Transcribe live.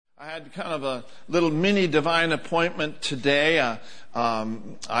I had kind of a little mini divine appointment today.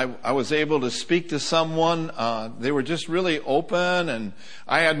 I was able to speak to someone. They were just really open, and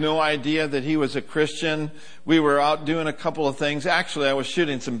I had no idea that he was a Christian. We were out doing a couple of things. Actually, I was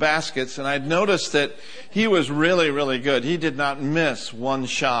shooting some baskets, and I'd noticed that he was really, really good. He did not miss one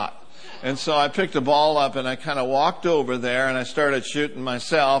shot. And so I picked a ball up and I kind of walked over there and I started shooting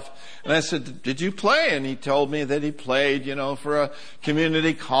myself. And I said, "Did you play?" And he told me that he played, for a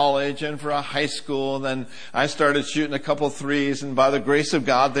community college and for a high school. And then I started shooting a couple threes, and by the grace of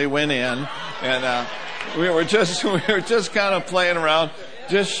God, they went in. And we were just kind of playing around,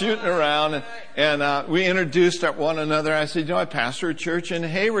 just shooting around. And we introduced one another. I said, I pastor a church in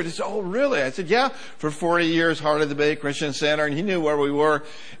Hayward. He said, "Oh, really?" I said, "Yeah, for 40 years, Heart of the Bay Christian Center." And he knew where we were.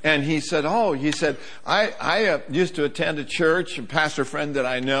 And he said, I used to attend a church, a pastor friend that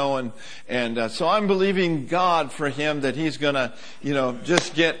I know. And so I'm believing God for him that he's going to,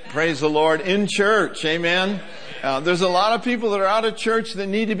 just get, praise the Lord, in church. Amen. There's a lot of people that are out of church that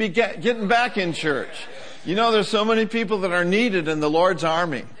need to be getting back in church. There's so many people that are needed in the Lord's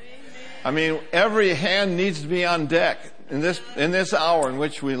army. I mean, every hand needs to be on deck in this hour in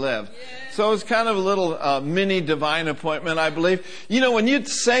which we live. So it's kind of a little mini divine appointment, I believe. When you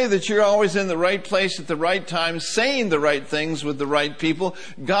say that you're always in the right place at the right time, saying the right things with the right people,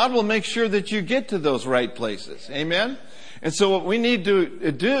 God will make sure that you get to those right places. Amen? And so what we need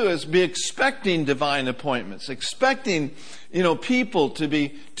to do is be expecting divine appointments, expecting, people to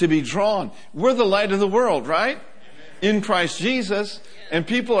be drawn. We're the light of the world, right? In Christ Jesus. And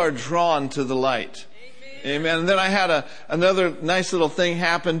people are drawn to the light. Amen. And then I had another nice little thing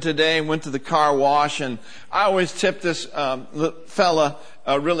happen today. Went to the car wash, and I always tip this fella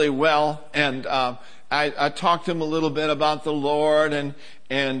really well. And I talked to him a little bit about the Lord,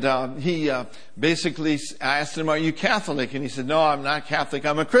 and he basically, I asked him, "Are you Catholic?" And he said, "No, I'm not Catholic.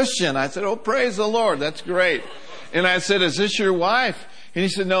 I'm a Christian." I said, "Oh, praise the Lord. That's great." And I said, "Is this your wife?" And he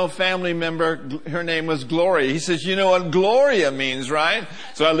said, "No, family member. Her name was Gloria." He says, "You know what Gloria means, right?"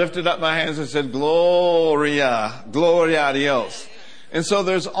 So I lifted up my hands and said, "Gloria, Gloria a Dios." And so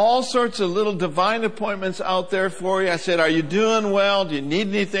there's all sorts of little divine appointments out there for you. I said, "Are you doing well? Do you need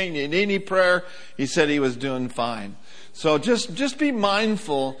anything? Do you need any prayer?" He said he was doing fine. So just be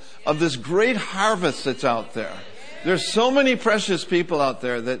mindful of this great harvest that's out there. There's so many precious people out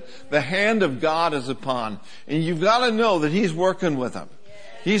there that the hand of God is upon. And you've got to know that He's working with them.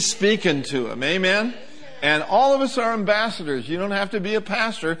 He's speaking to them. Amen? And all of us are ambassadors. You don't have to be a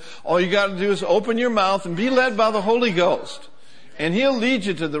pastor. All you got to do is open your mouth and be led by the Holy Ghost. And He'll lead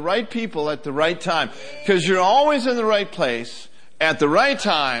you to the right people at the right time. Because you're always in the right place, at the right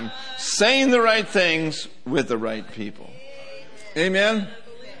time, saying the right things with the right people. Amen?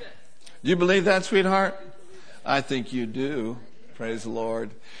 Do you believe that, sweetheart? I think you do. Praise the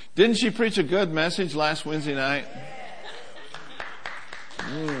Lord. Didn't she preach a good message last Wednesday night?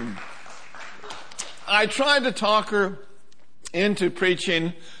 I tried to talk her into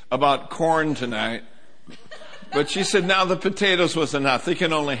preaching about corn tonight, but she said now the potatoes was enough. They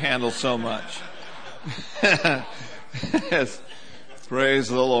can only handle so much. Yes. Praise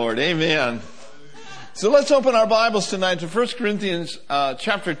the Lord. Amen. So let's open our Bibles tonight to 1 Corinthians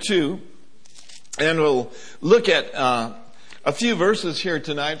chapter 2. And we'll look at a few verses here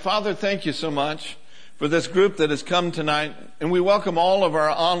tonight. Father, thank you so much for this group that has come tonight. And we welcome all of our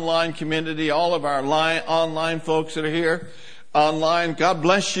online community, all of our online folks that are here online. God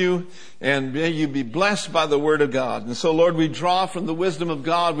bless you, and may you be blessed by the Word of God. And so, Lord, we draw from the wisdom of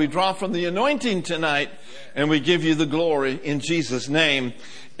God. We draw from the anointing tonight, and we give you the glory in Jesus' name.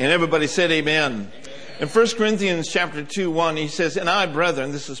 And everybody said amen. In 1 Corinthians chapter 2:1, he says, "And I,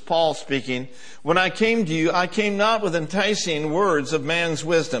 brethren," this is Paul speaking, "when I came to you, I came not with enticing words of man's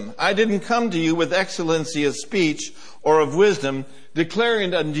wisdom. I didn't come to you with excellency of speech or of wisdom,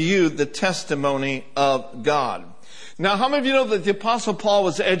 declaring unto you the testimony of God." Now, how many of you know that the Apostle Paul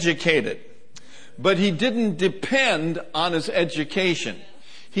was educated? But he didn't depend on his education.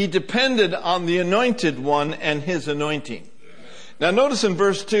 He depended on the Anointed One and His anointing. Now notice in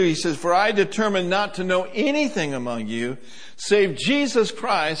verse 2, he says, "For I determined not to know anything among you, save Jesus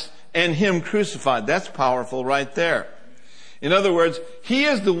Christ and Him crucified." That's powerful right there. In other words, He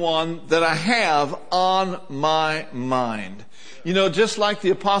is the one that I have on my mind. Just like the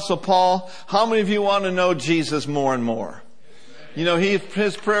Apostle Paul, how many of you want to know Jesus more and more?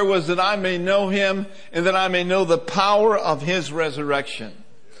 His prayer was that I may know Him and that I may know the power of His resurrection.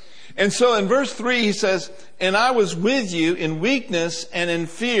 And so in verse 3 he says, "And I was with you in weakness and in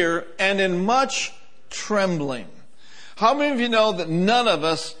fear and in much trembling." How many of you know that none of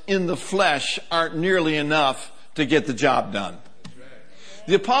us in the flesh aren't nearly enough to get the job done?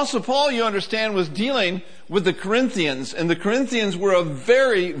 The Apostle Paul, you understand, was dealing with the Corinthians, and the Corinthians were a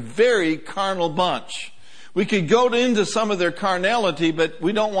very, very carnal bunch. We could go into some of their carnality, but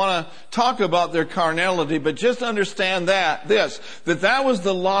we don't want to talk about their carnality, but just understand that was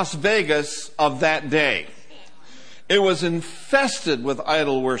the Las Vegas of that day. It was infested with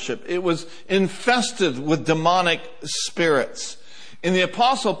idol worship. It was infested with demonic spirits. And the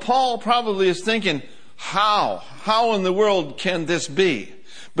Apostle Paul probably is thinking, how in the world can this be?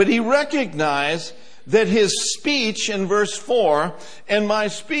 But he recognized that his speech in verse 4, and my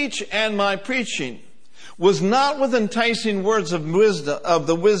speech and my preaching, was not with enticing words of wisdom, of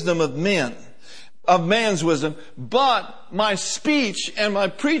the wisdom of men, of man's wisdom, but my speech and my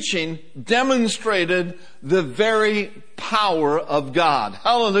preaching demonstrated the very power of God.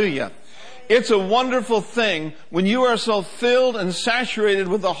 Hallelujah. It's a wonderful thing when you are so filled and saturated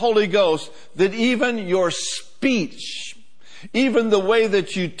with the Holy Ghost that even your speech, even the way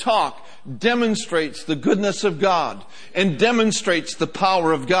that you talk, demonstrates the goodness of God and demonstrates the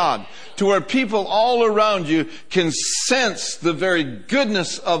power of God, to where people all around you can sense the very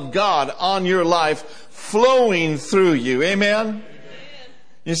goodness of God on your life flowing through you. Amen? Amen.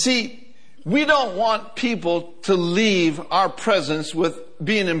 You see, we don't want people to leave our presence with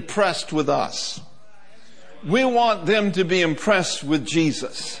being impressed with us. We want them to be impressed with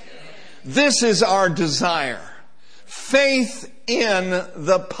Jesus. This is our desire. Faith in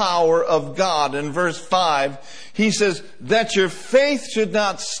the power of God. In verse 5, he says that your faith should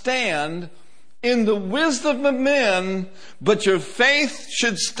not stand in the wisdom of men, but your faith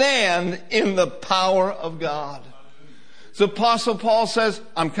should stand in the power of God. So Apostle Paul says,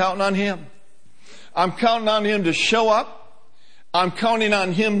 I'm counting on him. I'm counting on him to show up. I'm counting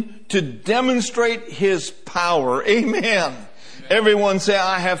on him to demonstrate his power. Amen. Everyone say,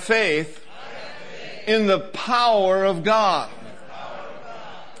 I have faith in the power of God.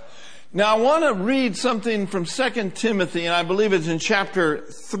 Now I want to read something from 2 Timothy, and I believe it's in chapter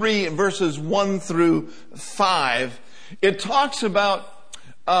 3, verses 1 through 5. It talks about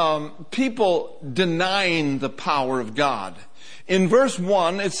people denying the power of God. In verse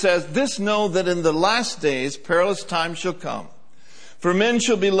 1, it says, this know that in the last days perilous times shall come. For men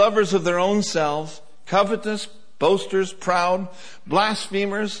shall be lovers of their own selves, covetous, boasters, proud,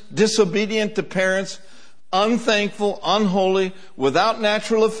 blasphemers, disobedient to parents, unthankful, unholy, without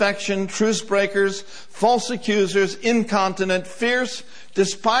natural affection, truce breakers, false accusers, incontinent, fierce,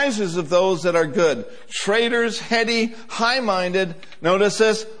 despisers of those that are good, traitors, heady, high-minded. Notice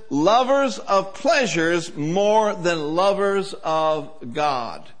this, lovers of pleasures more than lovers of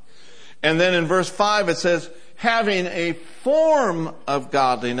God. And then in verse 5 it says, having a form of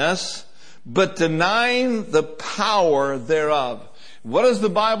godliness, but denying the power thereof. What does the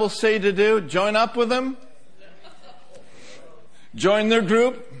Bible say to do? Join up with them? Join their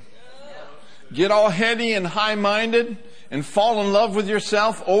group? Get all heady and high-minded and fall in love with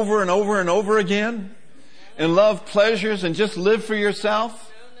yourself over and over and over again? And love pleasures and just live for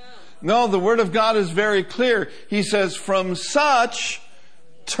yourself? No, the Word of God is very clear. He says, from such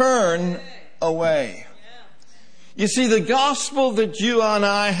turn away. You see, the gospel that you and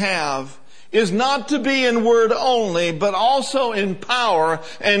I have is not to be in word only, but also in power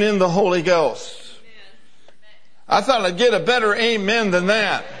and in the Holy Ghost. I thought I'd get a better amen than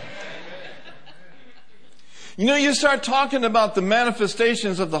that. You know, you start talking about the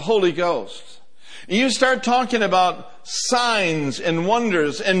manifestations of the Holy Ghost. You start talking about signs and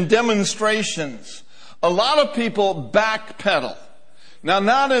wonders and demonstrations. A lot of people backpedal. Now,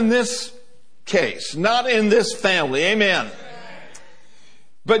 not in this case, not in this family. Amen.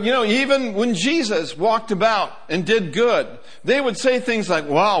 But you know, even when Jesus walked about and did good, they would say things like,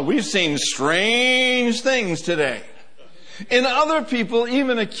 wow, we've seen strange things today. And other people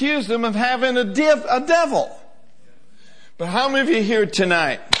even accused him of having a devil. But how many of you here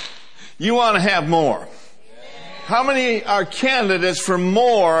tonight, you want to have more? How many are candidates for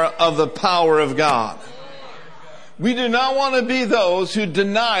more of the power of God? We do not want to be those who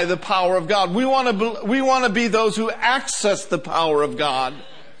deny the power of God. We want to be those who access the power of God,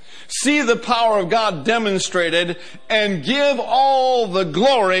 see the power of God demonstrated, and give all the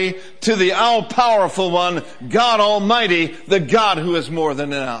glory to the all-powerful one, God Almighty, the God who is more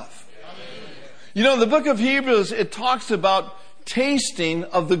than enough. You know, the book of Hebrews, it talks about tasting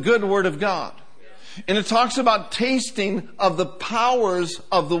of the good word of God. And it talks about tasting of the powers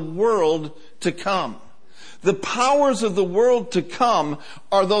of the world to come. The powers of the world to come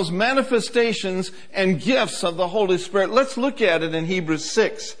are those manifestations and gifts of the Holy Spirit. Let's look at it in Hebrews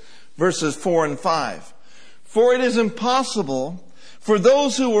 6, verses 4 and 5. For it is impossible for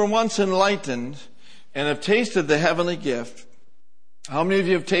those who were once enlightened and have tasted the heavenly gift How many of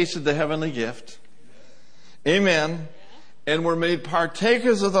you have tasted the heavenly gift? Amen. And were made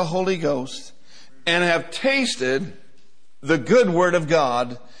partakers of the Holy Ghost and have tasted the good word of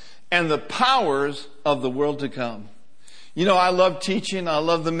God and the powers of the world to come. You know, I love teaching. I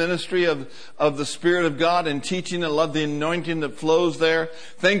love the ministry of the Spirit of God and teaching. I love the anointing that flows there.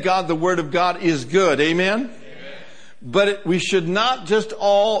 Thank God the Word of God is good. Amen? Amen. But we should not just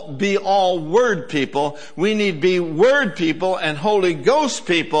be all Word people. We need to be Word people and Holy Ghost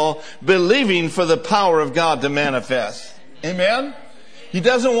people believing for the power of God to manifest. Amen? He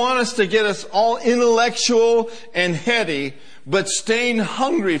doesn't want us to get us all intellectual and heady, but staying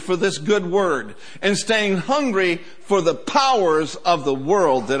hungry for this good word and staying hungry for the powers of the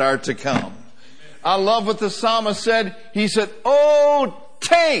world that are to come. I love what the psalmist said. He said, "Oh,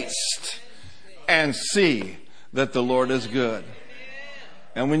 taste and see that the Lord is good."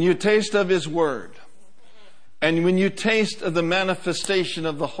 And when you taste of His word, and when you taste of the manifestation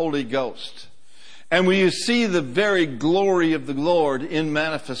of the Holy Ghost, and when you see the very glory of the Lord in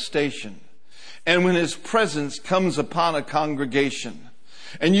manifestation, and when His presence comes upon a congregation,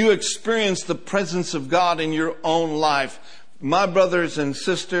 and you experience the presence of God in your own life, my brothers and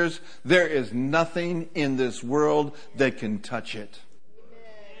sisters, there is nothing in this world that can touch it.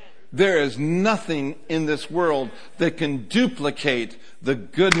 There is nothing in this world that can duplicate the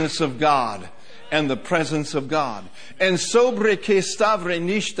goodness of God and the presence of God. And sobre que stavre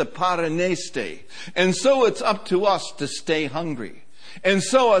nishta paraneste. And so it's up to us to stay hungry. And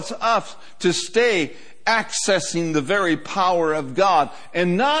so it's us to stay accessing the very power of God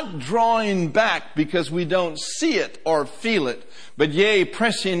and not drawing back because we don't see it or feel it, but yea,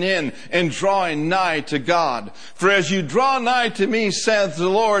 pressing in and drawing nigh to God. For as you draw nigh to me, saith the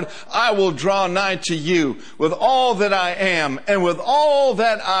Lord, I will draw nigh to you with all that I am and with all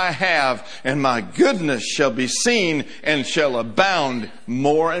that I have, and my goodness shall be seen and shall abound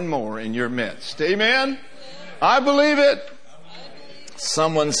more and more in your midst. Amen? I believe it.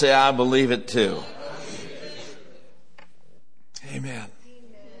 Someone say, I believe it too. Amen.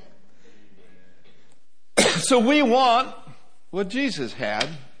 So we want what Jesus had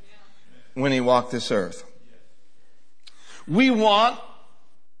when He walked this earth. We want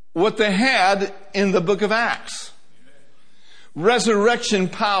what they had in the book of Acts. Resurrection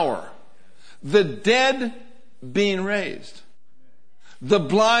power. The dead being raised. The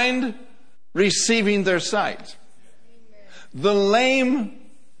blind receiving their sight. The lame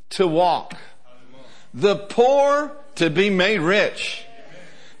to walk. The poor to be made rich.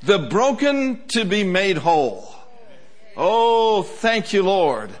 The broken to be made whole. Oh, thank you,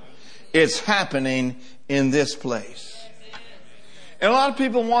 Lord. It's happening in this place. And a lot of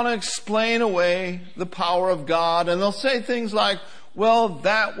people want to explain away the power of God, and they'll say things like, well,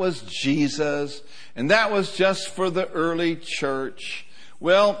 that was Jesus, and that was just for the early church.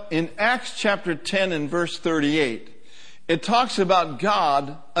 Well, in Acts chapter 10 and verse 38, it talks about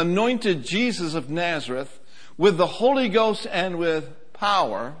God anointed Jesus of Nazareth with the Holy Ghost and with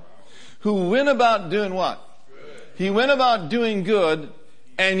power, who went about doing what? Good. He went about doing good,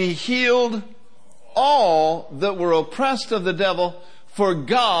 and He healed all that were oppressed of the devil, for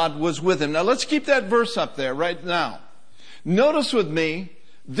God was with Him. Now let's keep that verse up there right now. Notice with me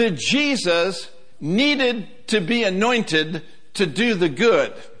that Jesus needed to be anointed to do the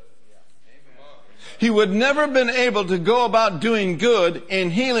good. He would never have been able to go about doing good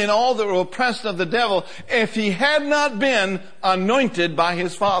in healing all that were oppressed of the devil if He had not been anointed by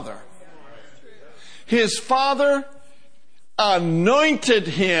His Father. His Father anointed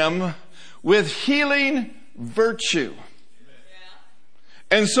Him with healing virtue.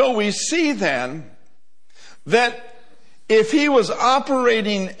 And so we see then that if He was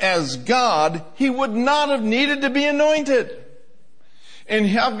operating as God, He would not have needed to be anointed.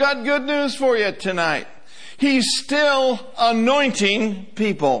 And I've got good news for you tonight. He's still anointing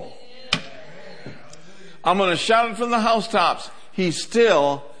people. I'm going to shout it from the housetops. He's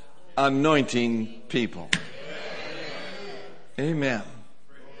still anointing people. Amen.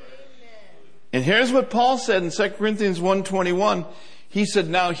 And here's what Paul said in 2 Corinthians 1:21. He said,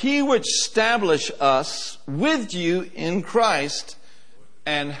 now He which established us with you in Christ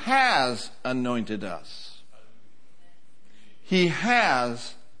and has anointed us. He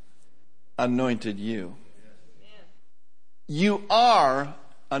has anointed you. You are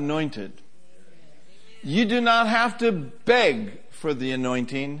anointed. You do not have to beg for the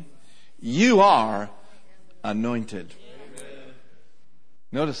anointing. You are anointed.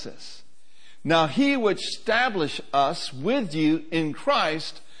 Notice this. Now He which established us with you in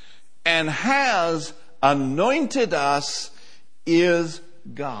Christ and has anointed us is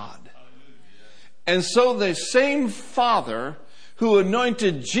God. And so the same Father who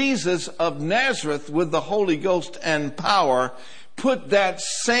anointed Jesus of Nazareth with the Holy Ghost and power, put that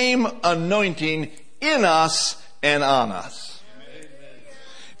same anointing in us and on us.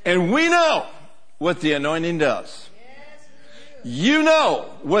 And we know what the anointing does. You know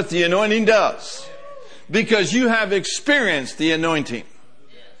what the anointing does because you have experienced the anointing.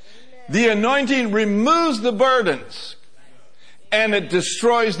 The anointing removes the burdens and it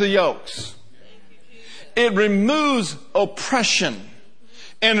destroys the yokes. It removes oppression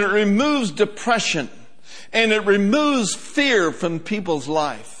and it removes depression and it removes fear from people's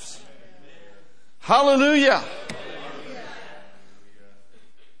lives. Hallelujah.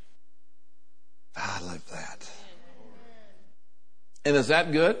 I love that. And is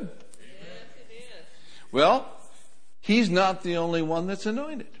that good? Yes, it is. Well, he's not the only one that's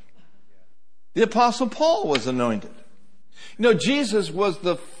anointed. The Apostle Paul was anointed. You know, Jesus was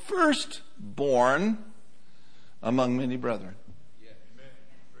the firstborn among many brethren.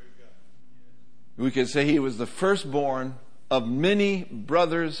 We could say he was the firstborn of many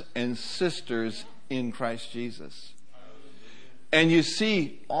brothers and sisters in Christ Jesus. And you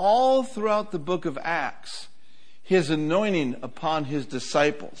see all throughout the book of Acts, his anointing upon his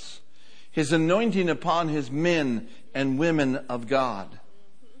disciples, his anointing upon his men and women of God.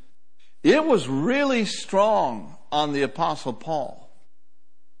 It was really strong on the Apostle Paul.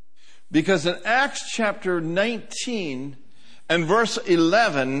 Because in Acts chapter 19 and verse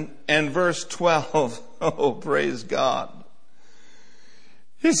 11 and verse 12, oh, praise God.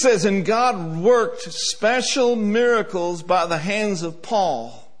 He says, and God worked special miracles by the hands of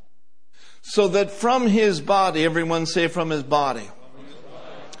Paul, so that from his body, everyone say from his body.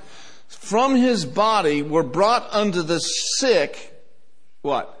 From his body were brought unto the sick,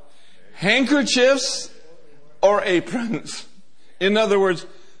 what? Handkerchiefs or aprons. In other words,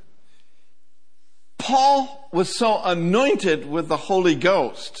 Paul was so anointed with the Holy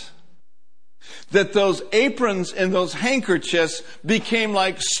Ghost that those aprons and those handkerchiefs became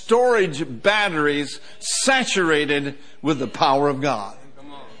like storage batteries saturated with the power of God.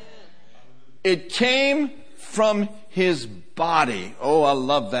 It came from his body. Oh, I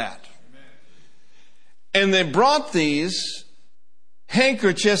love that. And they brought these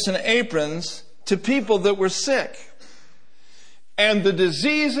handkerchiefs and aprons to people that were sick. And the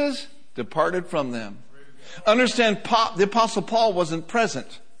diseases departed from them. Understand, the Apostle Paul wasn't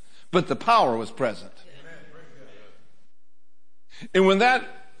present, but the power was present. And when that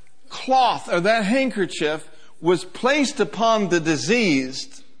cloth or that handkerchief was placed upon the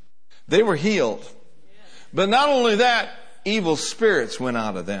diseased, they were healed. But not only that, evil spirits went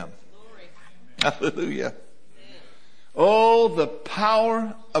out of them. Hallelujah. Oh, the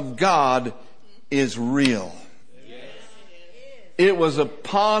power of God is real. It was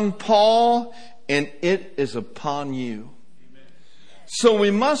upon Paul and it is upon you. So we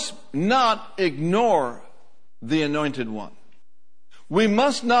must not ignore the anointed one. We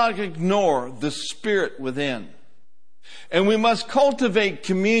must not ignore the Spirit within. And we must cultivate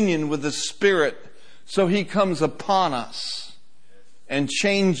communion with the Spirit so He comes upon us and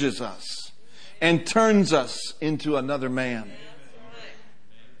changes us and turns us into another man.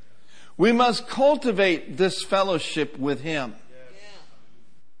 We must cultivate this fellowship with Him.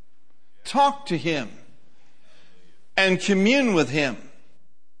 Talk to Him and commune with Him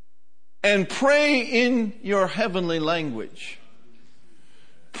and pray in your heavenly language.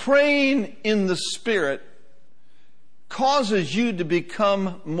 Praying in the Spirit causes you to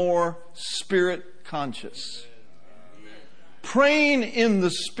become more Spirit conscious. Praying in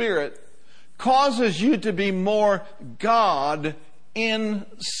the Spirit causes you to be more God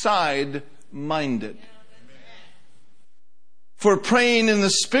inside minded. For praying in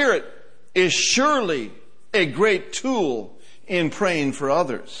the Spirit is surely a great tool in praying for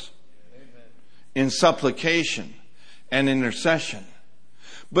others, in supplication and intercession.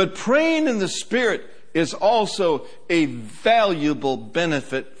 But praying in the Spirit is also a valuable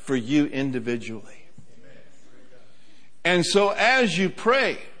benefit for you individually. And so as you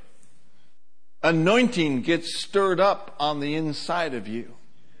pray, anointing gets stirred up on the inside of you.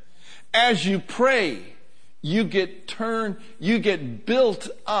 As you pray, you get built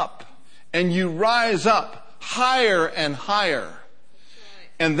up and you rise up higher and higher.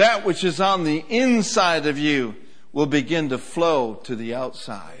 And that which is on the inside of you will begin to flow to the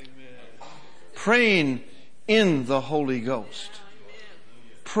outside. Praying in the Holy Ghost.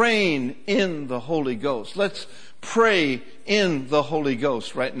 Praying in the Holy Ghost. Let's pray in the Holy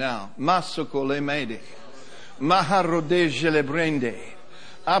Ghost right now. Masoko le mede. Maharode jelebrende.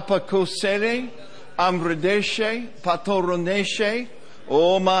 Apakosele. Amredeshe. Patoroneshe.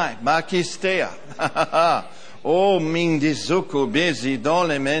 Oh my. Makistea. O mindizuku bezi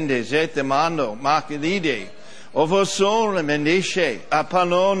dole mende zete mando makidide. Ovosole mendisce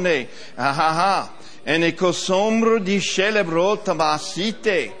apanone ahaha. En ecosombro di celebro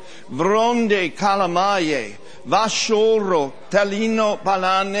tabasite. Vronde calamaye. Vashoro talino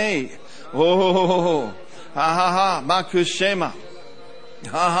balane. Oh, ahaha, makushema.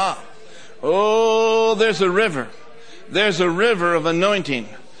 Ahaha. Oh, there's a river. There's a river of anointing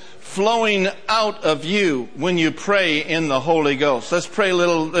flowing out of you when you pray in the Holy Ghost. Let's pray a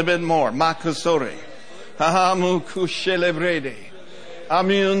little bit more. Makusore. Hahamu kushelebrede.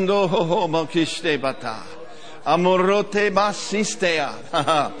 Amiundo mokishte bata. Amorote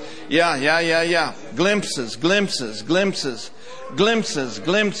basistea. Yeah. Glimpses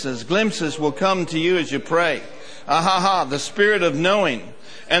will come to you as you pray. The spirit of knowing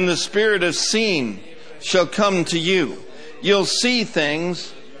and the spirit of seeing shall come to you. You'll see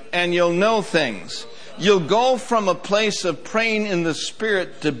things and you'll know things. You'll go from a place of praying in the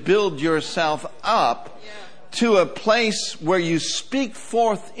Spirit to build yourself up to a place where you speak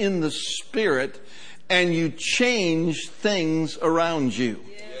forth in the Spirit and you change things around you.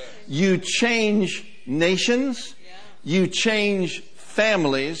 You change nations. You change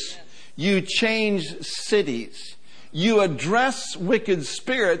families. You change cities. You address wicked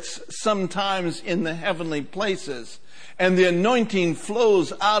spirits sometimes in the heavenly places. And the anointing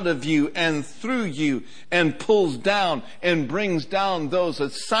flows out of you and through you and pulls down and brings down those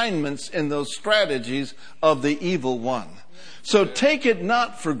assignments and those strategies of the evil one. So take it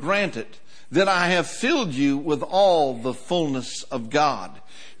not for granted that I have filled you with all the fullness of God.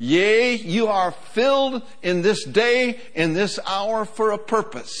 Yea, you are filled in this day, in this hour for a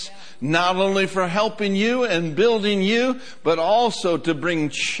purpose. Not only for helping you and building you, but also to bring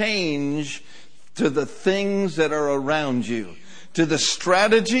change to the things that are around you, to the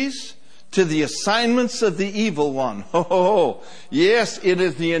strategies, to the assignments of the evil one. Yes, it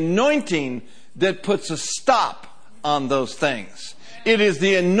is the anointing that puts a stop on those things. It is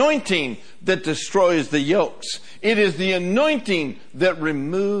the anointing that destroys the yokes. It is the anointing that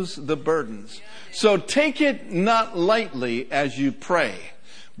removes the burdens. So take it not lightly as you pray,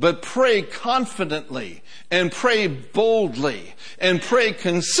 but pray confidently and pray boldly and pray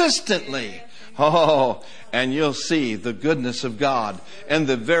consistently. And you'll see the goodness of God and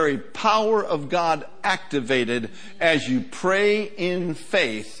the very power of God activated as you pray in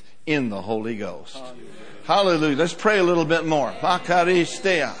faith in the Holy Ghost. Hallelujah. Let's pray a little bit more.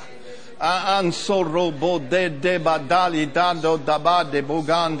 Makaristea. Ansorobo de badali dado dabade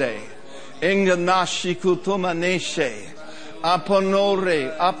bugande. Enganashi kutumaneshe.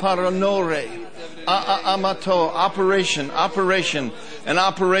 Aponore, aparonore. Amato, operation, an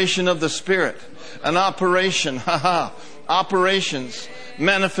operation of the Spirit, an operation, operations,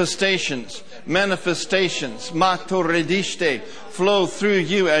 manifestations, matorediste, flow through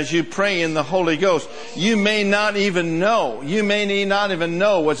you as you pray in the Holy Ghost. You may not even know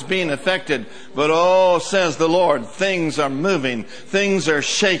what's being affected, but says the Lord, things are moving, things are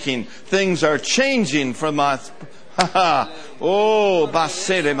shaking, things are changing from us.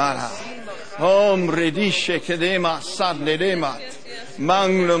 Basere mara. Redisce kedema sadnedemat.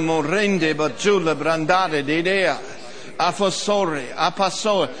 Manglo morende bajula brandade dedea. Afosore,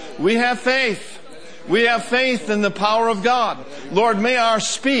 apasore. We have faith. We have faith in the power of God. Lord, may our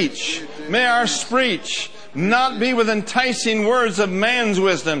speech not be with enticing words of man's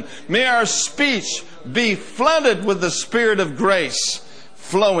wisdom. May our speech be flooded with the Spirit of grace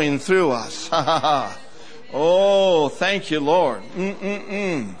flowing through us. Thank you, Lord.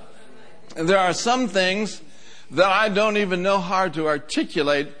 There are some things that I don't even know how to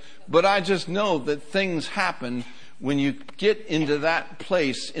articulate, but I just know that things happen when you get into that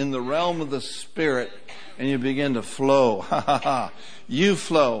place in the realm of the Spirit and you begin to flow. You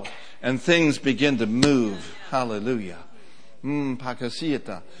flow and things begin to move. Hallelujah. I was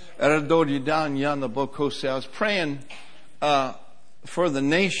praying for the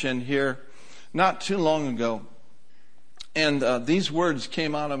nation here not too long ago. And these words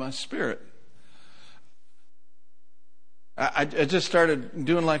came out of my spirit. I just started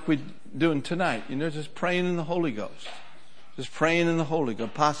doing like we're doing tonight. Just praying in the Holy Ghost. Just praying in the Holy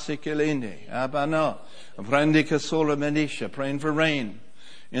Ghost. Praying for rain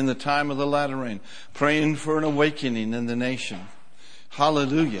in the time of the latter rain. Praying for an awakening in the nation.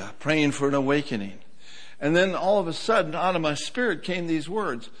 Hallelujah. Praying for an awakening. And then all of a sudden, out of my spirit came these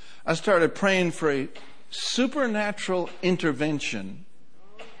words. I started praying for a supernatural intervention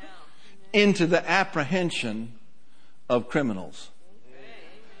into the apprehension of criminals.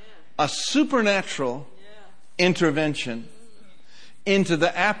 A supernatural intervention into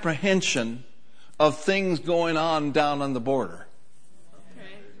the apprehension of things going on down on the border.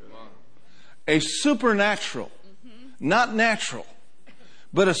 A supernatural, not natural,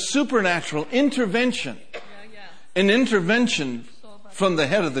 but a supernatural intervention. An intervention from the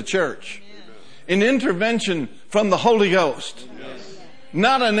head of the church. An intervention from the Holy Ghost.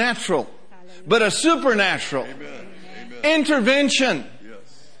 Not a natural, but a supernatural intervention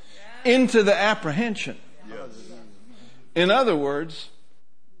into the apprehension. In other words,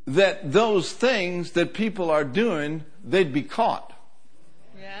 that those things that people are doing, they'd be caught.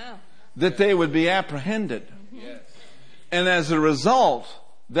 That they would be apprehended. And as a result,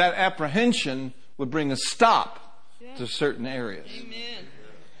 that apprehension would bring a stop to certain areas.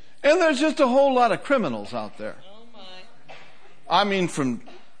 And there's just a whole lot of criminals out there. I mean, from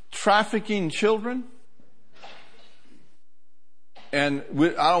trafficking children. And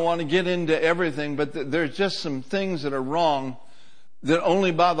I don't want to get into everything, but there's just some things that are wrong that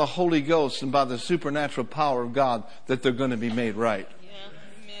only by the Holy Ghost and by the supernatural power of God that they're going to be made right.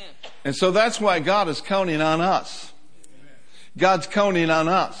 And so that's why God is counting on us. God's counting on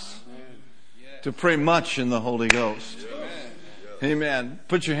us to pray much in the Holy Ghost. Amen.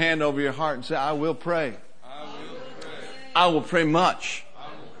 Put your hand over your heart and say, I will pray. I will pray much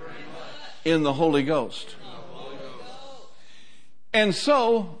in the Holy Ghost. And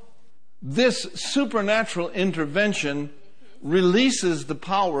so this supernatural intervention releases the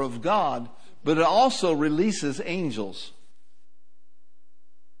power of God, but it also releases angels.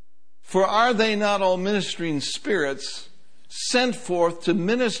 For are they not all ministering spirits sent forth to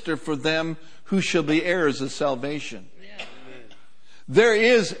minister for them who shall be heirs of salvation? There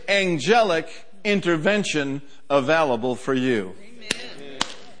is angelic intervention available for you.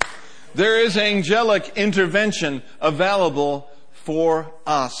 There is angelic intervention available for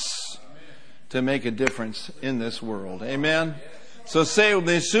us to make a difference in this world. Amen? So say it with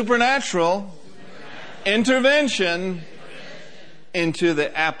me, supernatural intervention into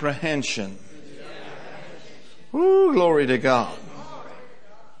the apprehension. Woo, glory to God.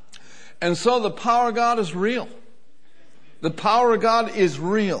 And so the power of God is real. The power of God is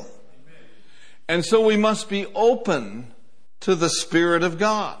real. And so we must be open to the Spirit of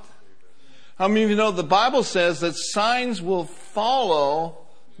God. How many of you know the Bible says that signs will follow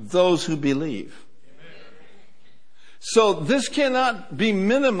those who believe? So this cannot be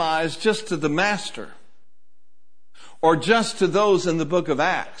minimized just to the master or just to those in the book of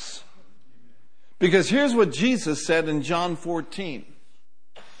Acts. Because here's what Jesus said in John 14.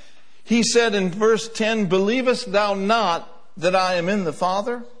 He said in verse 10, believest thou not that I am in the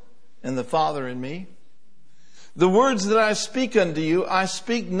Father, and the Father in me? The words that I speak unto you, I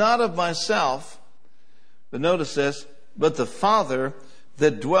speak not of myself, but notice this, but the Father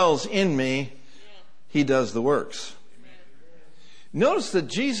that dwells in me, He does the works. Notice that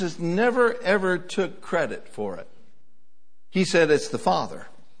Jesus never ever took credit for it. He said it's the Father.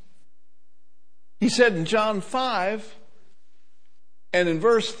 He said in John 5 and in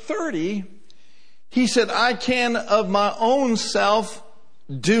verse 30, He said, I can of my own self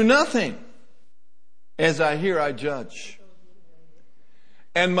do nothing. As I hear, I judge.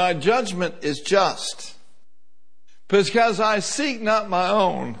 And my judgment is just. Because I seek not my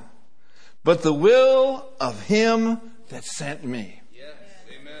own, but the will of Him that sent me. Yes.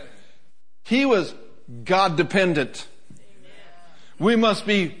 Amen. He was God dependent. Amen. We must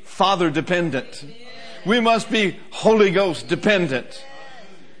be Father dependent. Amen. We must be Holy Ghost dependent.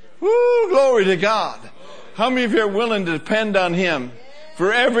 Woo, glory to God. How many of you are willing to depend on Him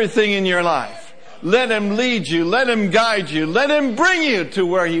for everything in your life? Let Him lead you. Let Him guide you. Let Him bring you to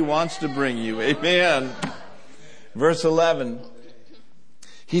where He wants to bring you. Amen. Verse 11.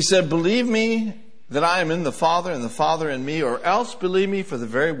 He said, believe me that I am in the Father and the Father in me, or else believe me for the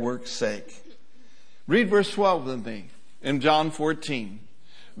very work's sake. Read verse 12 with me in John 14.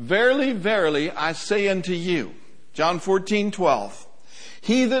 Verily, verily, I say unto you, John 14:12.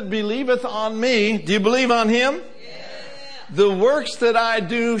 He that believeth on me, do you believe on Him? The works that I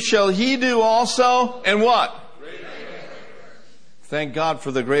do shall he do also. And what? Thank God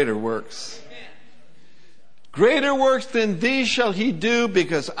for the greater works. Greater works than these shall he do,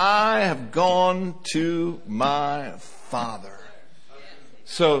 because I have gone to my Father.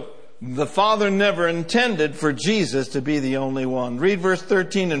 So the Father never intended for Jesus to be the only one. Read verse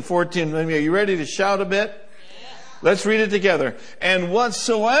 13 and 14. Are you ready to shout a bit? Let's read it together. And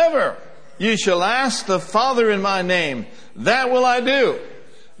whatsoever you shall ask the Father in my name, that will I do,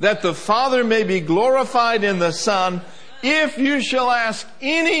 that the Father may be glorified in the Son. If you shall ask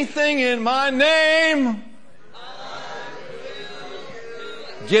anything in my name,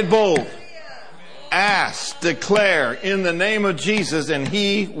 get bold. Ask, declare in the name of Jesus, and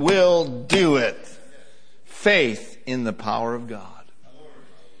He will do it. faith in the power of God.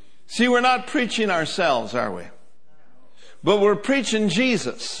 See, we're not preaching ourselves, are we? But we're preaching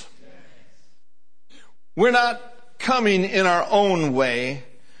Jesus. We're not coming in our own way.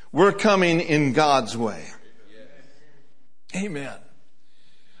 We're coming in God's way. Amen.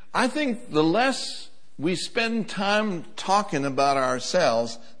 I think the less we spend time talking about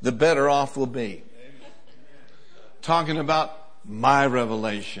ourselves, the better off we'll be. Talking about my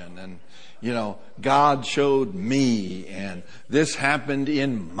revelation and, God showed me and this happened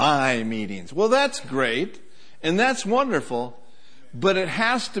in my meetings. Well, that's great and that's wonderful, but it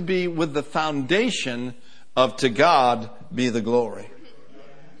has to be with the foundation of to God be the glory.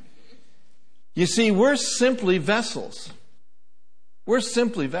 You see, we're simply vessels. We're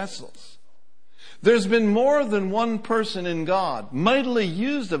simply vessels. There's been more than one person in God, mightily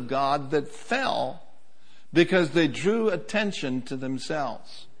used of God, that fell because they drew attention to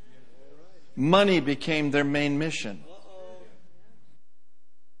themselves. Money became their main mission.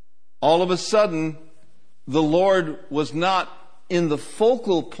 All of a sudden, the Lord was not in the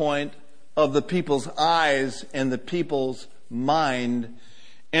focal point of the people's eyes and the people's mind.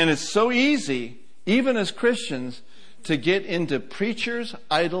 And it's so easy, even as Christians, to get into preachers'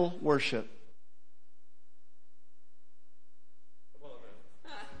 idol worship.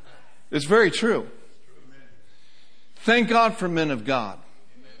 It's very true. Thank God for men of God.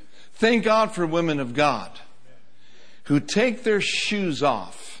 Thank God for women of God who take their shoes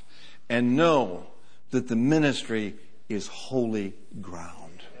off and know that the ministry is holy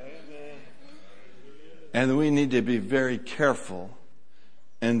ground. And we need to be very careful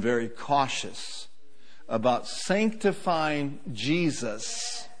and very cautious about sanctifying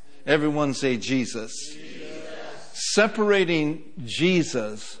Jesus. Everyone say Jesus. Separating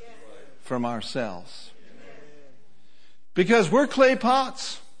Jesus from ourselves. Because we're clay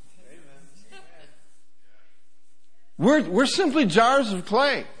pots. We're simply jars of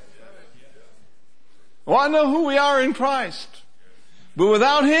clay. Well, I know who we are in Christ. But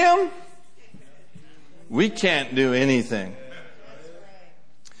without Him, we can't do anything.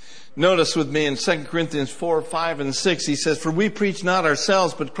 Notice with me in 2 Corinthians 4, 5, and 6, he says, "For we preach not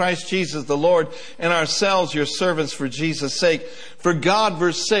ourselves, but Christ Jesus the Lord, and ourselves your servants for Jesus' sake. For God,"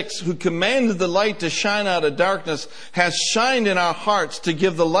 verse 6, "who commanded the light to shine out of darkness, has shined in our hearts to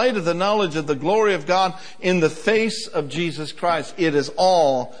give the light of the knowledge of the glory of God in the face of Jesus Christ." It is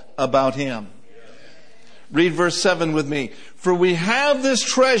all about Him. Read verse 7 with me. "For we have this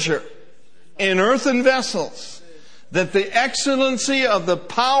treasure in earthen vessels, that the excellency of the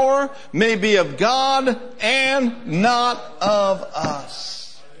power may be of God and not of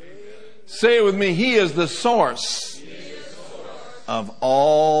us." Say it with me. He is the source of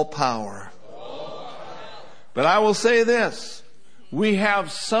all power. But I will say this. We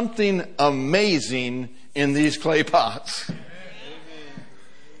have something amazing in these clay pots.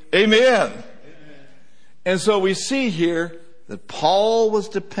 Amen. And so we see here that Paul was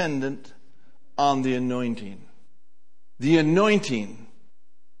dependent on the anointing. The anointing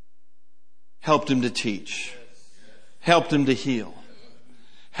helped him to teach, helped him to heal,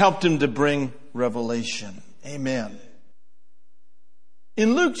 helped him to bring revelation. Amen.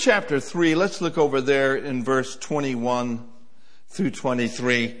 In Luke chapter 3, let's look over there in verse 21 through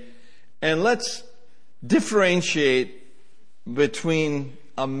 23, and let's differentiate between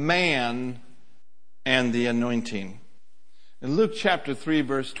a man and the anointing. In Luke chapter 3,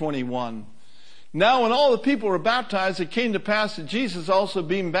 verse 21, "Now when all the people were baptized, it came to pass that Jesus also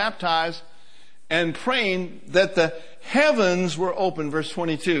being baptized and praying that the heavens were opened." Verse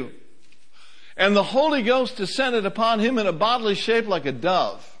 22. "And the Holy Ghost descended upon him in a bodily shape like a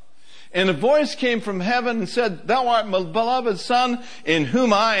dove. And a voice came from heaven and said, 'Thou art my beloved Son, in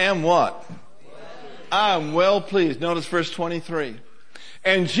whom I am' what? I am well pleased." Notice verse 23.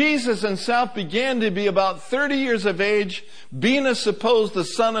 "And Jesus himself began to be about 30 years of age, being as supposed the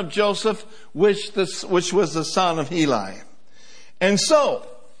son of Joseph, which was the son of Heli. And so,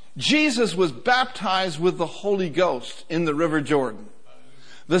 Jesus was baptized with the Holy Ghost in the river Jordan.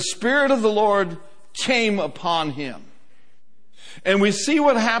 The Spirit of the Lord came upon him. And we see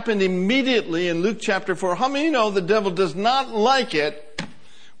what happened immediately in Luke chapter 4. How many know the devil does not like it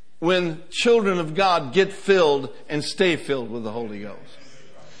when children of God get filled and stay filled with the Holy Ghost?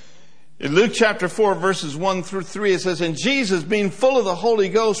 In Luke chapter 4, verses 1 through 3, it says, "And Jesus, being full of the Holy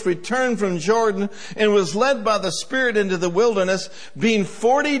Ghost, returned from Jordan and was led by the Spirit into the wilderness, being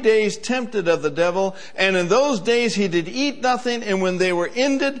 40 days tempted of the devil. And in those days he did eat nothing, and when they were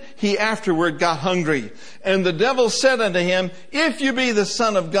ended, he afterward got hungry. And the devil said unto him, If you be the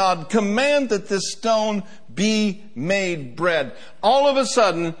Son of God, command that this stone be made bread." All of a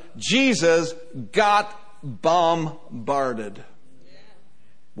sudden, Jesus got bombarded.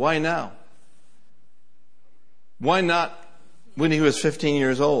 Why now? Why not when he was 15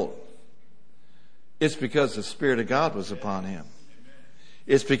 years old? It's because the Spirit of God was upon him.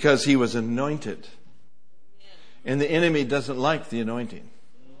 It's because he was anointed. And the enemy doesn't like the anointing.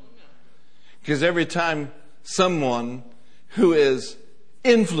 Because every time someone who is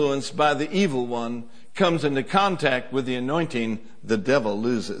influenced by the evil one comes into contact with the anointing, the devil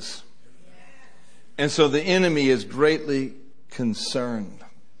loses. And so the enemy is greatly concerned.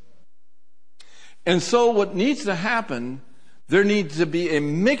 And so what needs to happen, there needs to be a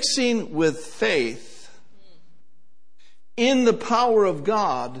mixing with faith in the power of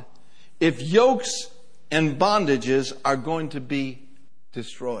God if yokes and bondages are going to be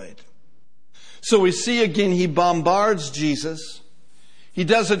destroyed. So we see again, he bombards Jesus. He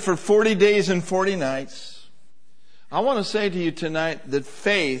does it for 40 days and 40 nights. I want to say to you tonight that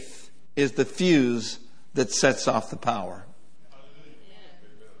faith is the fuse that sets off the power.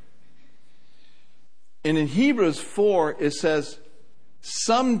 And in Hebrews 4, it says,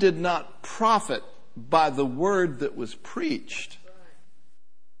 some did not profit by the word that was preached.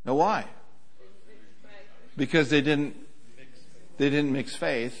 Now why? Because they didn't mix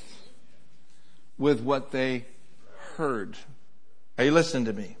faith with what they heard. Are you listening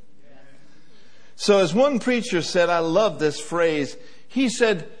to me? So as one preacher said, I love this phrase. He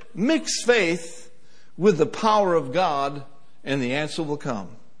said, mix faith with the power of God and the answer will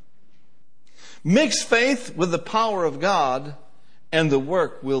come. Mix faith with the power of God and the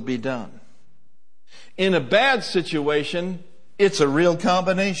work will be done. In a bad situation, it's a real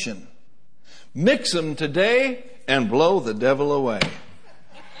combination. Mix them today and blow the devil away.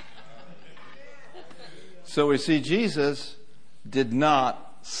 So we see Jesus did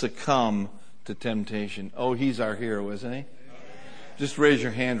not succumb to temptation. Oh, he's our hero, isn't he? Just raise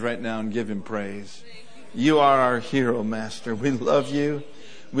your hand right now and give him praise. You are our hero, Master. We love you.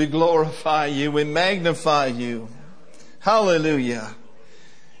 We glorify you. We magnify you. Hallelujah.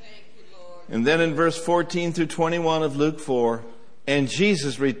 And then in verse 14 through 21 of Luke 4, and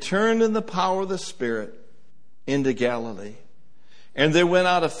Jesus returned in the power of the Spirit into Galilee. And there went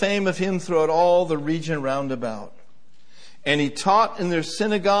out a fame of him throughout all the region round about. And he taught in their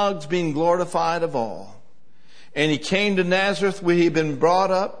synagogues, being glorified of all. And he came to Nazareth, where he had been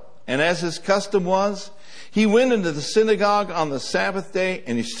brought up. And as his custom was, he went into the synagogue on the Sabbath day,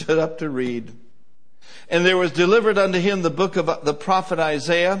 and he stood up to read. And there was delivered unto him the book of the prophet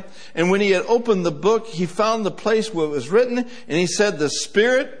Isaiah. And when he had opened the book, he found the place where it was written. And he said, the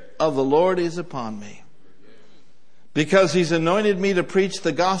Spirit of the Lord is upon me, because he's anointed me to preach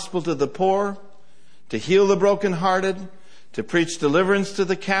the gospel to the poor, to heal the brokenhearted, to preach deliverance to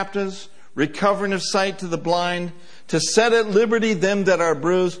the captives, recovering of sight to the blind, to set at liberty them that are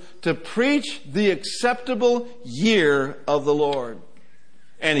bruised, to preach the acceptable year of the Lord.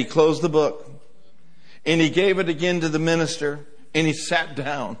 And he closed the book. And he gave it again to the minister, and he sat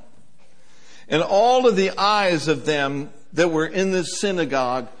down. And all of the eyes of them that were in this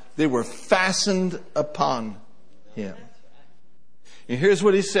synagogue, they were fastened upon him. And here's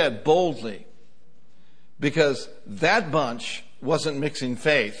what he said boldly, because that bunch wasn't mixing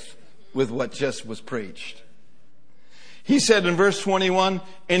faith with what just was preached. He said in verse 21,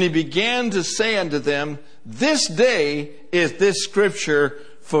 and he began to say unto them, this day is this scripture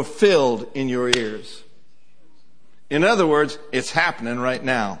fulfilled in your ears. In other words, it's happening right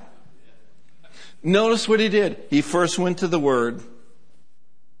now. Notice what he did. He first went to the Word.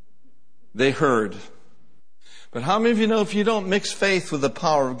 They heard. But how many of you know if you don't mix faith with the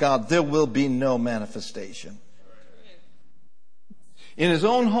power of God, there will be no manifestation? In his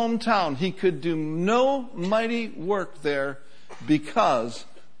own hometown, he could do no mighty work there because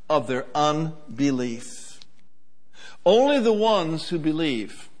of their unbelief. Only the ones who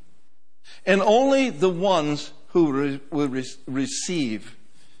believe, and only the ones who will receive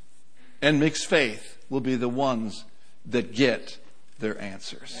and mix faith will be the ones that get their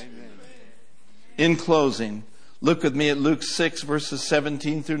answers. Amen. In closing, look with me at Luke 6, verses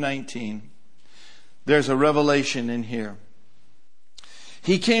 17 through 19. There's a revelation in here.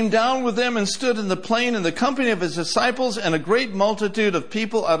 He came down with them and stood in the plain in the company of his disciples and a great multitude of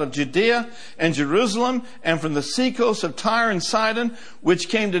people out of Judea and Jerusalem and from the seacoast of Tyre and Sidon, which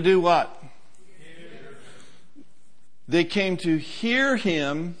came to do what? They came to hear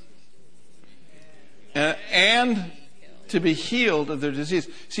him and to be healed of their disease.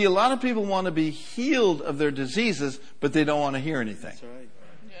 See, a lot of people want to be healed of their diseases, but they don't want to hear anything. That's right.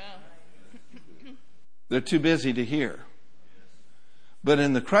 Yeah. They're too busy to hear. But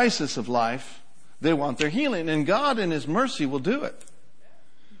in the crisis of life, they want their healing. And God in his mercy will do it.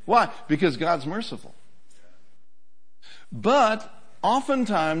 Why? Because God's merciful. But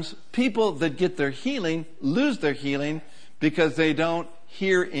oftentimes, people that get their healing lose their healing because they don't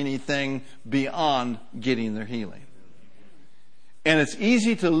hear anything beyond getting their healing. And it's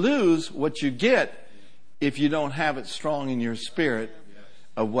easy to lose what you get if you don't have it strong in your spirit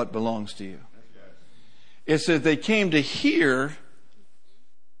of what belongs to you. It says they came to hear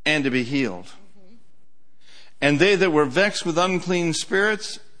and to be healed. And they that were vexed with unclean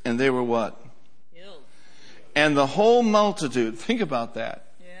spirits, and they were what? Healed. And the whole multitude, think about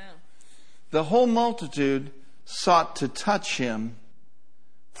that. Yeah. The whole multitude sought to touch him,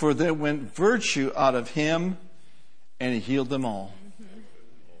 for there went virtue out of him, and he healed them all. Mm-hmm.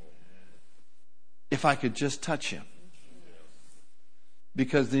 If I could just touch him.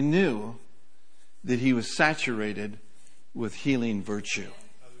 Because they knew that he was saturated with healing virtue.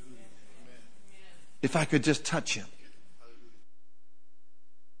 If I could just touch him.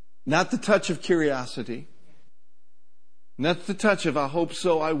 Not the touch of curiosity. Not the touch of I hope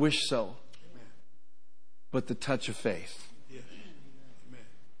so, I wish so. But the touch of faith.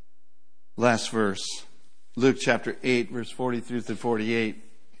 Last verse. Luke chapter 8, verse 43 through 48.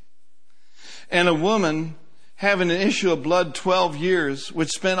 And a woman having an issue of blood 12 years, which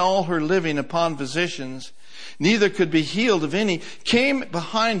spent all her living upon physicians, neither could be healed of any, came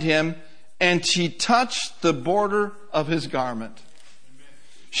behind him, and she touched the border of his garment.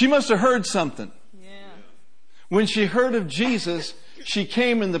 She must have heard something. Yeah. When she heard of Jesus, she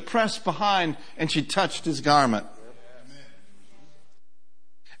came in the press behind and she touched his garment.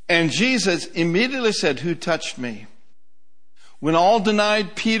 And Jesus immediately said, "Who touched me?" When all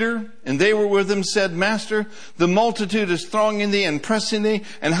denied, Peter and they were with him said, "Master, the multitude is thronging thee and pressing thee.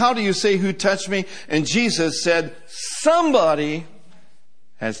 And how do you say, 'Who touched me?'" And Jesus said, "Somebody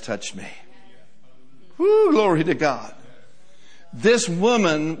has touched me." Woo, glory to God. This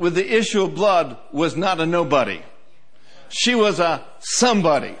woman with the issue of blood was not a nobody. She was a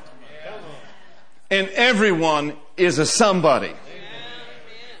somebody. And everyone is a somebody.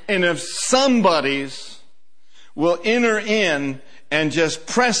 And if somebodies will enter in and just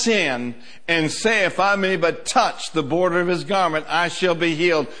press in and say, "If I may but touch the border of his garment, I shall be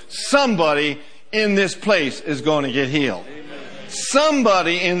healed," somebody in this place is going to get healed.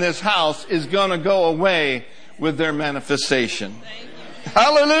 Somebody in this house is going to go away with their manifestation.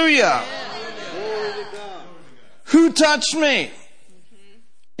 Hallelujah. Who touched me?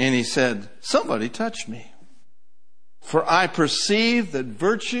 And he said, "Somebody touched me. For I perceive that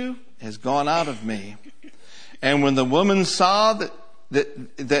virtue has gone out of me." And when the woman saw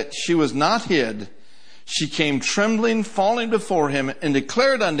that she was not hid, she came trembling, falling before him, and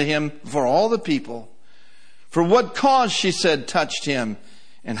declared unto him for all the people, for what cause, she said, touched him,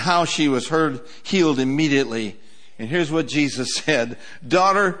 and how she was healed immediately. And here's what Jesus said: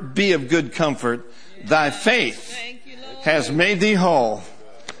 "Daughter, be of good comfort. Thy faith has made thee whole.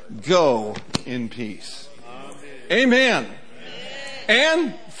 Go in peace." Amen.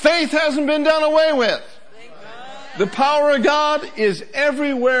 And faith hasn't been done away with. The power of God is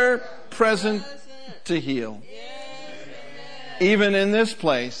everywhere present to heal. Even in this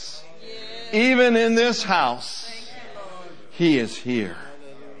place, even in this house, He is here.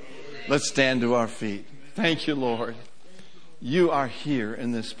 Let's stand to our feet. Thank you, Lord. You are here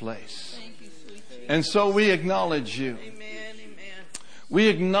in this place. And so we acknowledge you. We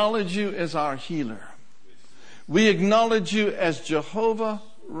acknowledge you as our healer. We acknowledge you as Jehovah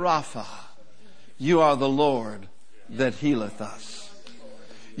Rapha. You are the Lord that healeth us.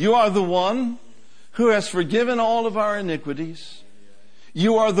 You are the one who has forgiven all of our iniquities.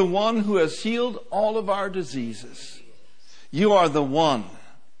 You are the one who has healed all of our diseases. You are the one,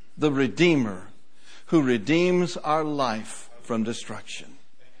 the Redeemer, who redeems our life from destruction.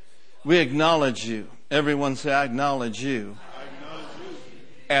 We acknowledge you. Everyone say, "I acknowledge you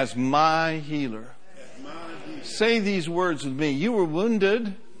as my healer." Say these words with me. You were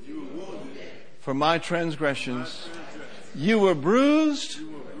wounded for my transgressions. You were bruised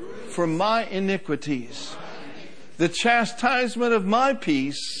for my iniquities. The chastisement of my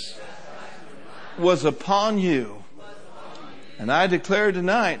peace was upon you. And I declare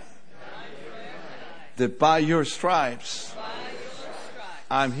tonight that by your stripes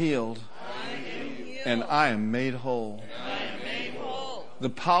I'm healed and I am made whole. The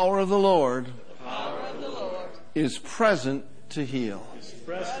power of the Lord is present to heal.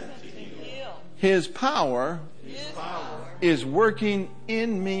 His power is working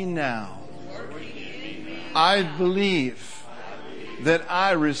in me now. I believe that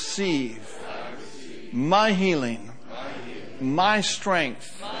I receive my healing, my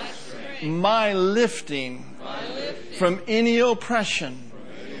strength, my lifting from any oppression,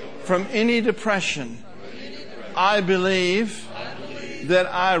 from any depression, I believe that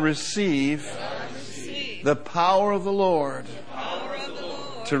I receive the power of the Lord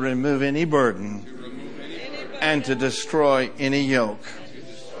to remove any burden and to destroy any yoke.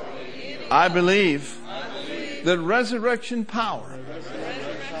 I believe that resurrection power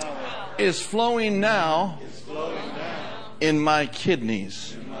is flowing now in my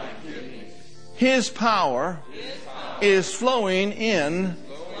kidneys. His power is flowing in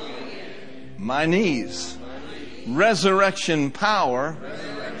my knees. Resurrection power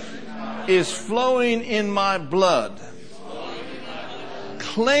is flowing in my blood,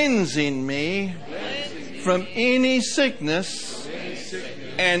 cleansing me from any sickness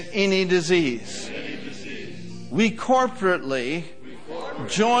and any disease. We corporately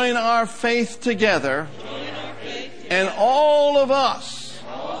join our faith together, and all of us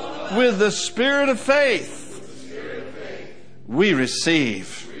with the spirit of faith, we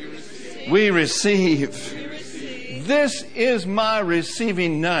receive. We receive. This is my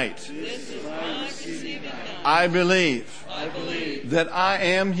receiving night. I believe that I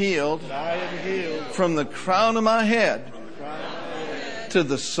am healed from the crown of my head to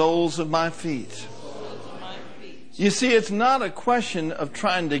the soles of my feet. You see, it's not a question of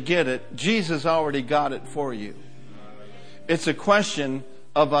trying to get it. Jesus already got it for you. It's a question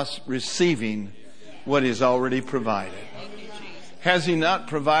of us receiving what He's already provided. Has He not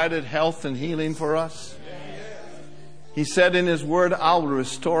provided health and healing for us? He said in His Word, I will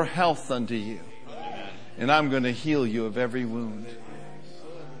restore health unto you, and I'm going to heal you of every wound.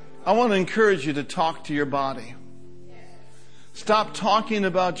 I want to encourage you to talk to your body. Stop talking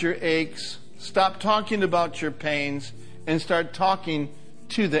about your aches. Stop talking about your pains and start talking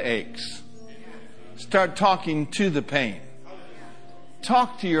to the aches. Start talking to the pain.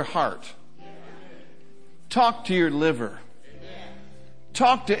 Talk to your heart. Talk to your liver.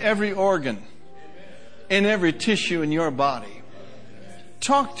 Talk to every organ and every tissue in your body.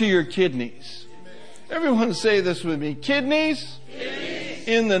 Talk to your kidneys. Everyone say this with me. Kidneys,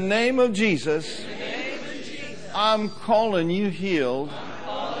 in the name of Jesus, I'm calling you healed.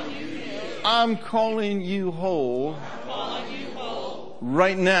 I'm calling you whole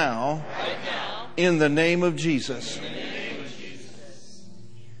right now in the name of Jesus.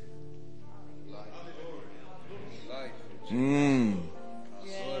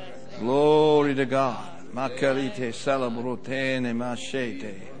 Glory to God.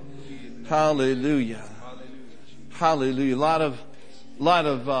 Hallelujah. Hallelujah. A lot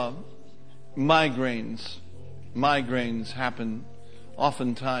of migraines happen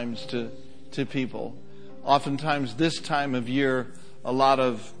oftentimes to people. Oftentimes this time of year, a lot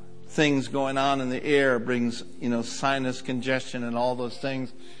of things going on in the air brings, sinus congestion and all those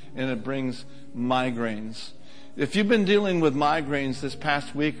things, and it brings migraines. If you've been dealing with migraines this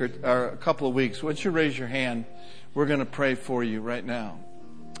past week or a couple of weeks, why don't you raise your hand? We're going to pray for you right now.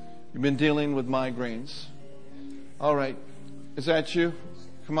 You've been dealing with migraines. All right. Is that you?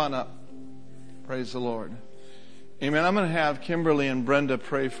 Come on up. Praise the Lord. Amen. I'm going to have Kimberly and Brenda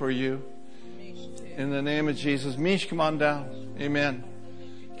pray for you. In the name of Jesus. Mish, come on down. Amen.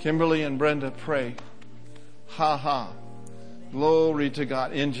 Kimberly and Brenda, pray. Ha ha. Glory to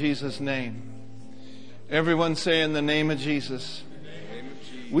God. In Jesus' name. Everyone say, in the name of Jesus.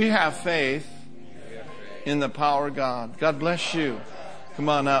 We have faith in the power of God. God bless you. Come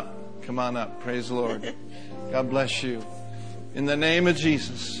on up. Come on up. Praise the Lord. God bless you. In the name of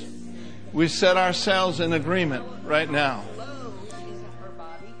Jesus, we set ourselves in agreement right now.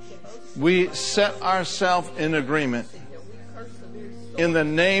 We set ourselves in agreement in the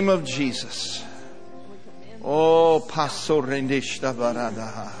name of Jesus. Oh, pasorendishta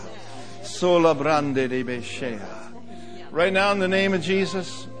baradaha. Sola brande de beshea. Right now, in the name of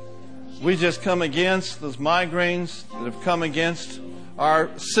Jesus, we just come against those migraines that have come against our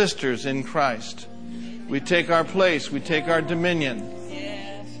sisters in Christ. We take our place. We take our dominion.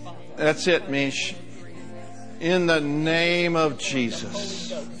 That's it, Mish. In the name of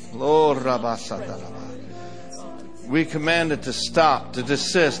Jesus. We command it to stop, to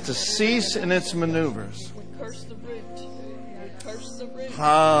desist, to cease in its maneuvers. We curse the root. We curse the root.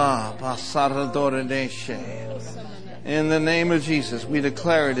 In the name of Jesus, we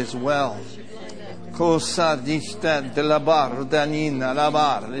declare it as well. Cosa dista de la bar danina la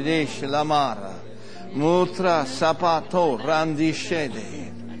bar riesce la mara mutra sapato randishede.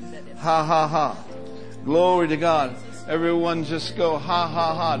 Ha ha ha. Glory to God. Everyone just go ha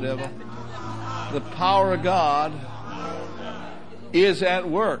ha ha, devil. The power of God is at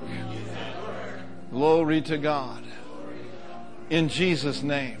work. Glory to God. In Jesus'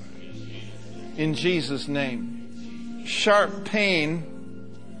 name. In Jesus' name. Sharp pain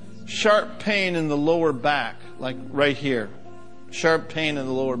sharp pain in the lower back, like right here. Sharp pain in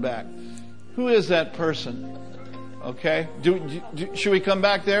the lower back. Who is that person? Okay. Should we come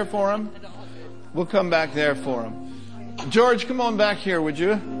back there for him? We'll come back there for him. George, come on back here, would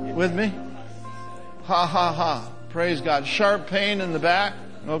you? With me? Ha, ha, ha. Praise God. Sharp pain in the back?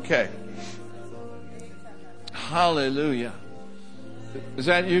 Okay. Hallelujah. Is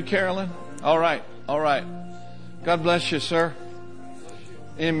that you, Carolyn? All right. All right. God bless you, sir.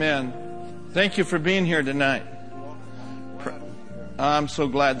 Amen. Thank you for being here tonight. I'm so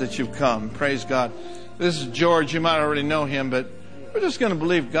glad that you've come. Praise God. This is George. You might already know him, but we're just going to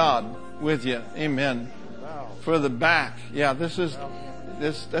believe God with you. Amen. For the back. Yeah,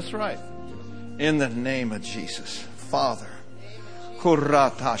 that's right. In the name of Jesus. Father.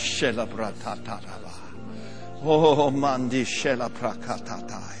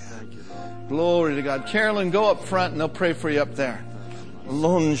 Glory to God. Carolyn, go up front and they'll pray for you up there.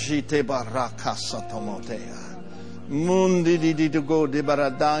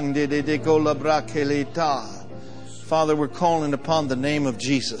 Father, we're calling upon the name of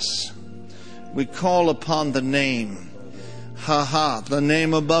Jesus. We call upon the name. The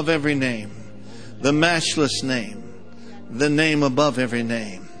name above every name. The matchless name. The name above every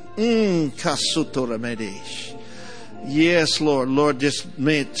name. Yes, Lord. Lord, just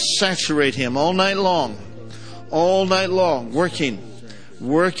may it saturate him all night long. All night long.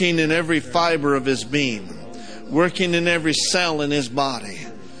 Working in every fiber of his being. Working in every cell in his body.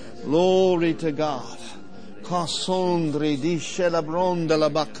 Glory to God.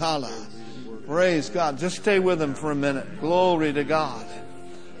 Praise God. Just stay with him for a minute. Glory to God.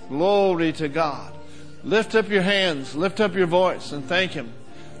 Glory to God. Lift up your hands. Lift up your voice and thank him.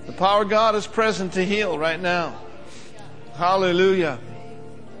 The power of God is present to heal right now. Hallelujah.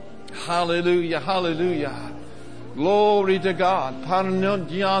 Hallelujah. Hallelujah. Glory to God.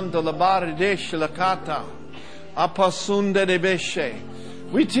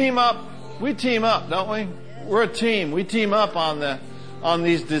 We team up. We team up, don't we? We're a team. We team up on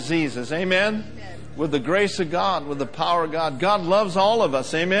these diseases. Amen. With the grace of God, with the power of God. God loves all of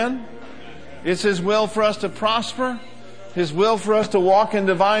us. Amen. It's His will for us to prosper. His will for us to walk in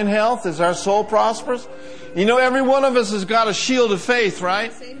divine health as our soul prospers. You know, every one of us has got a shield of faith,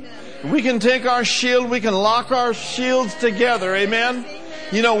 right? We can take our shield, we can lock our shields together. Amen.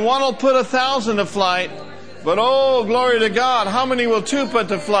 You know, one will put 1,000 to flight, but oh, glory to God, how many will two put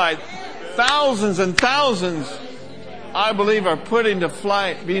to flight? Thousands and thousands, I believe, are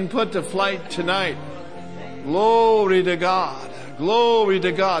being put to flight tonight. Glory to God. Glory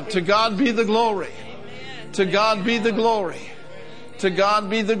to God. To God be the glory. To God be the glory. To God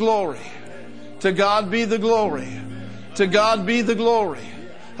be the glory. To God be the glory. To God be the glory.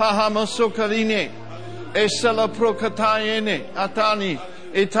 Hahamasokarine. Esela prokatayene. Atani.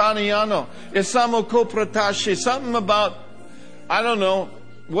 Etaniano. Esamo kopratashe. Something about, I don't know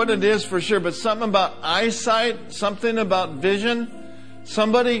what it is for sure, but something about eyesight, something about vision.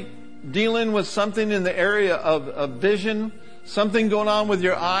 Somebody dealing with something in the area of vision, something going on with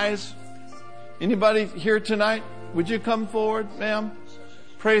your eyes. Anybody here tonight? Would you come forward, ma'am?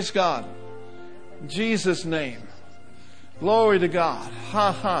 Praise God. In Jesus' name. Glory to God.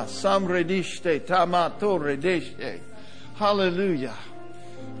 Ha ha. Samredishte tamato redishte. Hallelujah.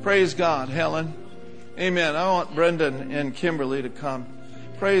 Praise God, Helen. Amen. I want Brendan and Kimberly to come.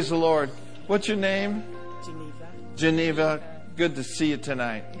 Praise the Lord. What's your name? Geneva. Good to see you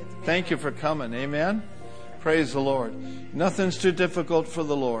tonight. Thank you for coming. Amen. Praise the Lord. Nothing's too difficult for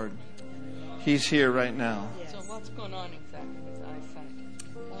the Lord. He's here right now. So what's going on exactly with eyesight?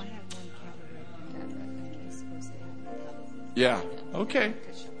 Well, I have one cataract. He's supposed to have. Yeah. Okay.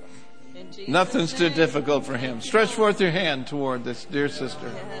 In Jesus' Nothing's too name. difficult for him. Stretch forth your hand toward this dear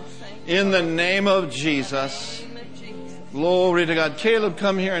sister. Yes, thank you. In the name of Jesus. In the name of Jesus. Glory to God. Caleb,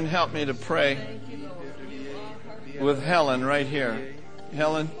 come here and help me to pray Thank you, Lord. You are her with Helen right here.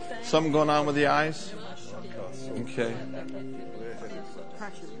 Helen, something going on with the eyes? Okay.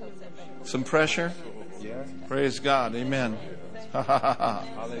 Some pressure? Praise God. Amen.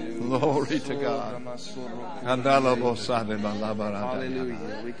 Glory to God. Hallelujah.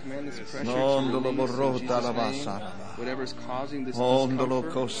 We command this pressure to release in Jesus' name. Whatever's causing this discomfort.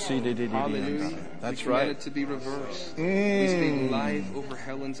 Hallelujah. That's we command right. it to be reversed. We speak life over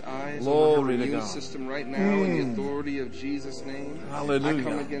Helen's eyes, Glory over her to immune God. system right now in the authority of Jesus' name. Hallelujah. I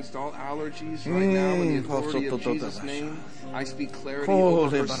come against all allergies right now in the authority of Jesus' name. I speak clarity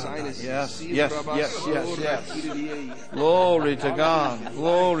over her sinuses. Yes, yes, yes, yes, yes. Glory to God.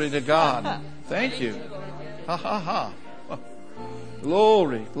 Glory to God. Thank you. Ha ha ha.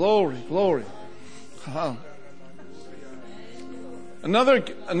 Glory, glory, glory. Ha.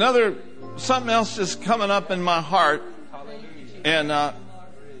 Another something else is coming up in my heart, and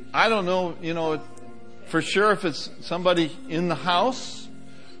I don't know, for sure if it's somebody in the house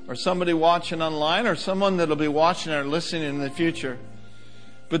or somebody watching online or someone that'll be watching or listening in the future.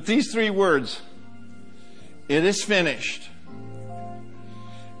 But these 3 words, it is finished.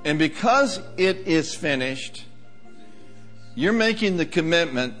 And because it is finished, you're making the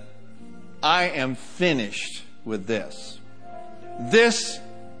commitment, I am finished with this. This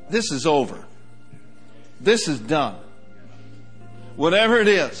is over. This is done. Whatever it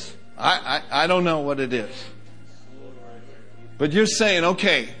is, I don't know what it is. But you're saying,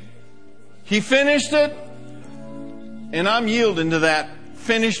 okay, He finished it, and I'm yielding to that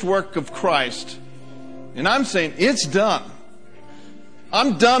finished work of Christ. And I'm saying, it's done.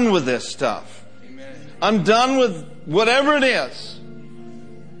 I'm done with this stuff. I'm done with whatever it is.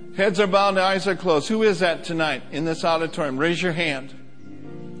 Heads are bowed, eyes are closed. Who is that tonight in this auditorium? Raise your hand.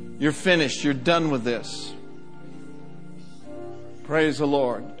 You're finished. You're done with this. Praise the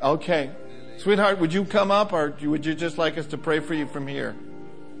Lord. Okay. Sweetheart, would you come up, or would you just like us to pray for you from here?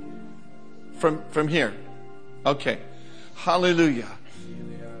 From here. Okay. Hallelujah.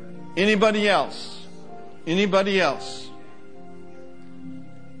 Anybody else? Anybody else?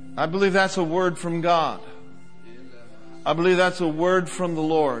 I believe that's a word from God. I believe that's a word from the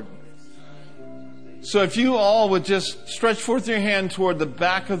Lord. So if you all would just stretch forth your hand toward the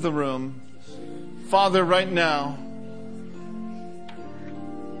back of the room. Father, right now,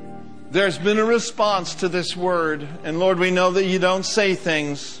 there's been a response to this word. And Lord, we know that you don't say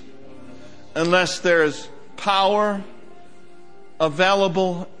things unless there's power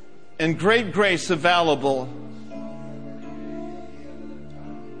available and great grace available.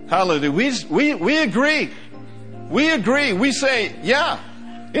 Hallelujah. We agree. We agree. We say, yeah,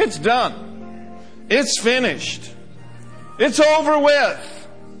 it's done. It's finished. It's over with.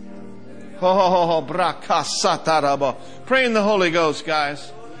 Pray in the Holy Ghost,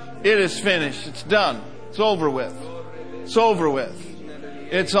 guys. It is finished. It's done. It's over with. It's over with.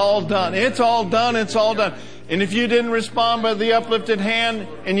 It's all done. It's all done. It's all done. And if you didn't respond by the uplifted hand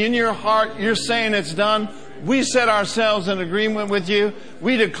and in your heart you're saying it's done, we set ourselves in agreement with you.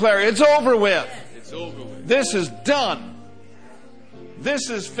 We declare it's over with. It's over with. This is done.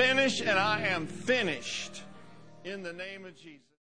 This is finished, and I am finished. In the name of Jesus.